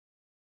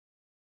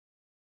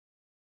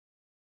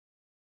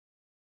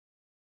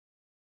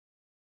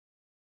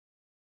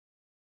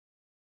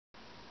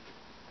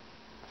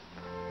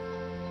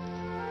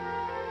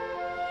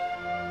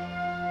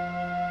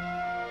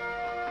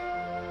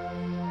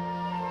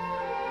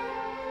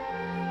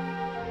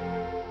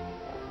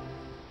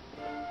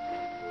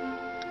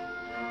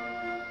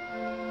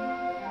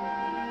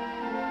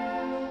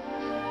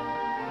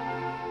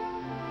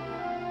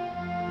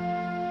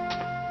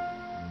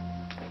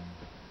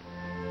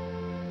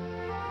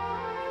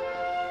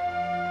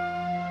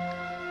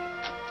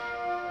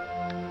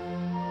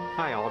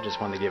all.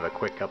 Just wanted to give a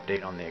quick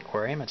update on the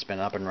aquarium. It's been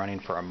up and running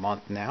for a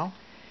month now,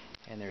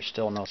 and there's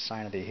still no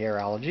sign of the hair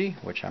algae,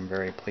 which I'm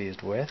very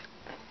pleased with.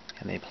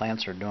 And the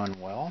plants are doing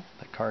well.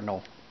 The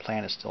cardinal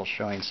plant is still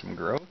showing some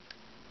growth,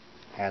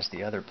 as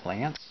the other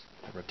plants.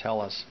 The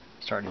Rotella's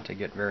starting to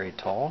get very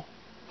tall.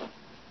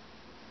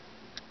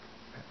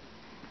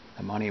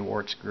 The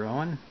moneywort's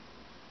growing.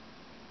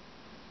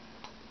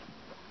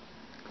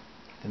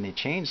 And the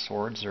chain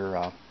swords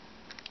are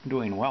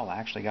doing well. I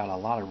actually got a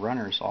lot of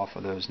runners off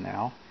of those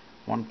now.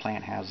 One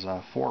plant has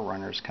 4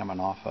 runners coming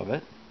off of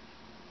it.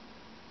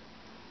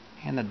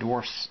 And the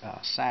dwarf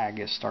sag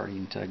is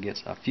starting to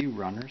get a few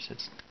runners.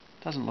 It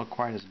doesn't look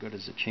quite as good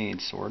as a chain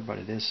sword, but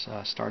it is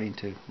starting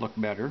to look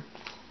better.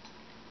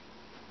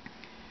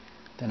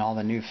 Then all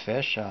the new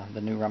fish,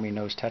 the new rummy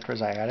nose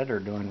tetras I added, are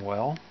doing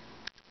well.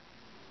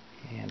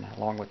 And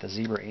along with the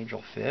zebra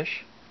angel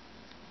fish.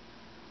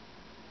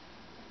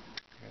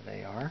 There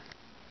they are.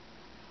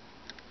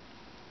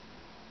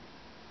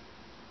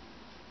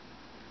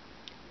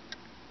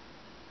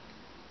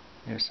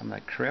 There's some of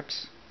the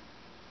crypts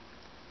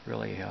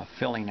really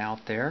filling out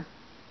there.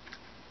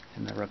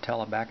 And the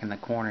Rotella back in the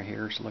corner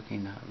here is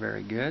looking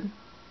very good.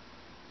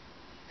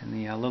 And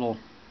the little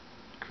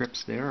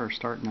crypts there are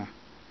starting to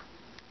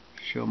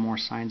show more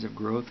signs of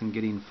growth and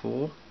getting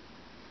full.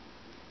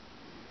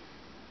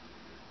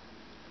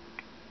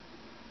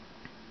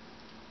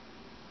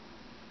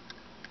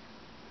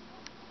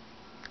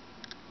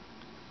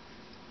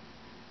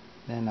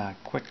 Then a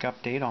quick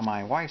update on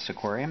my wife's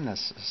aquarium,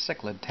 this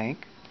cichlid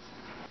tank.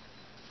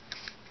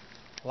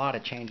 A lot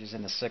of changes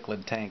in the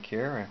cichlid tank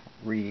here.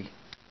 I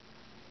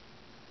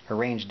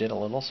rearranged it a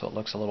little so it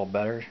looks a little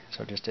better,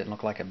 so it just didn't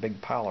look like a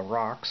big pile of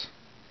rocks.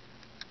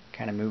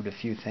 Kind of moved a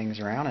few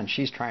things around, and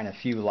she's trying a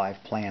few live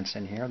plants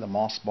in here. The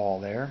moss ball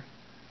there,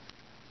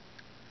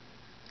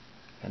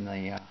 and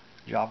the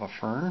Java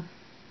fern,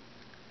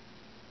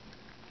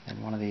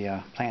 and one of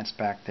the plants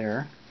back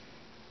there.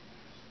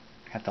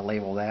 Have to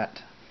label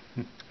that.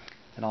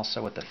 And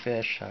also with the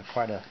fish,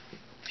 quite a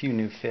few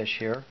new fish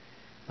here.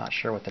 Not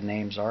sure what the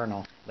names are, and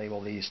I'll label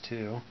these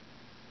too.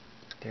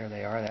 There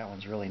they are. That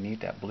one's really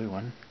neat, that blue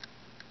one.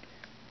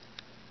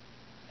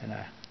 And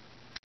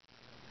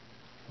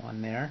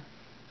one there.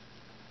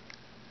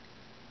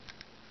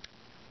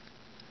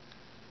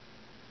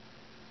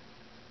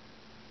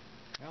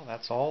 Well,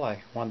 that's all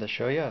I wanted to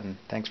show you, and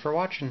thanks for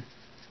watching.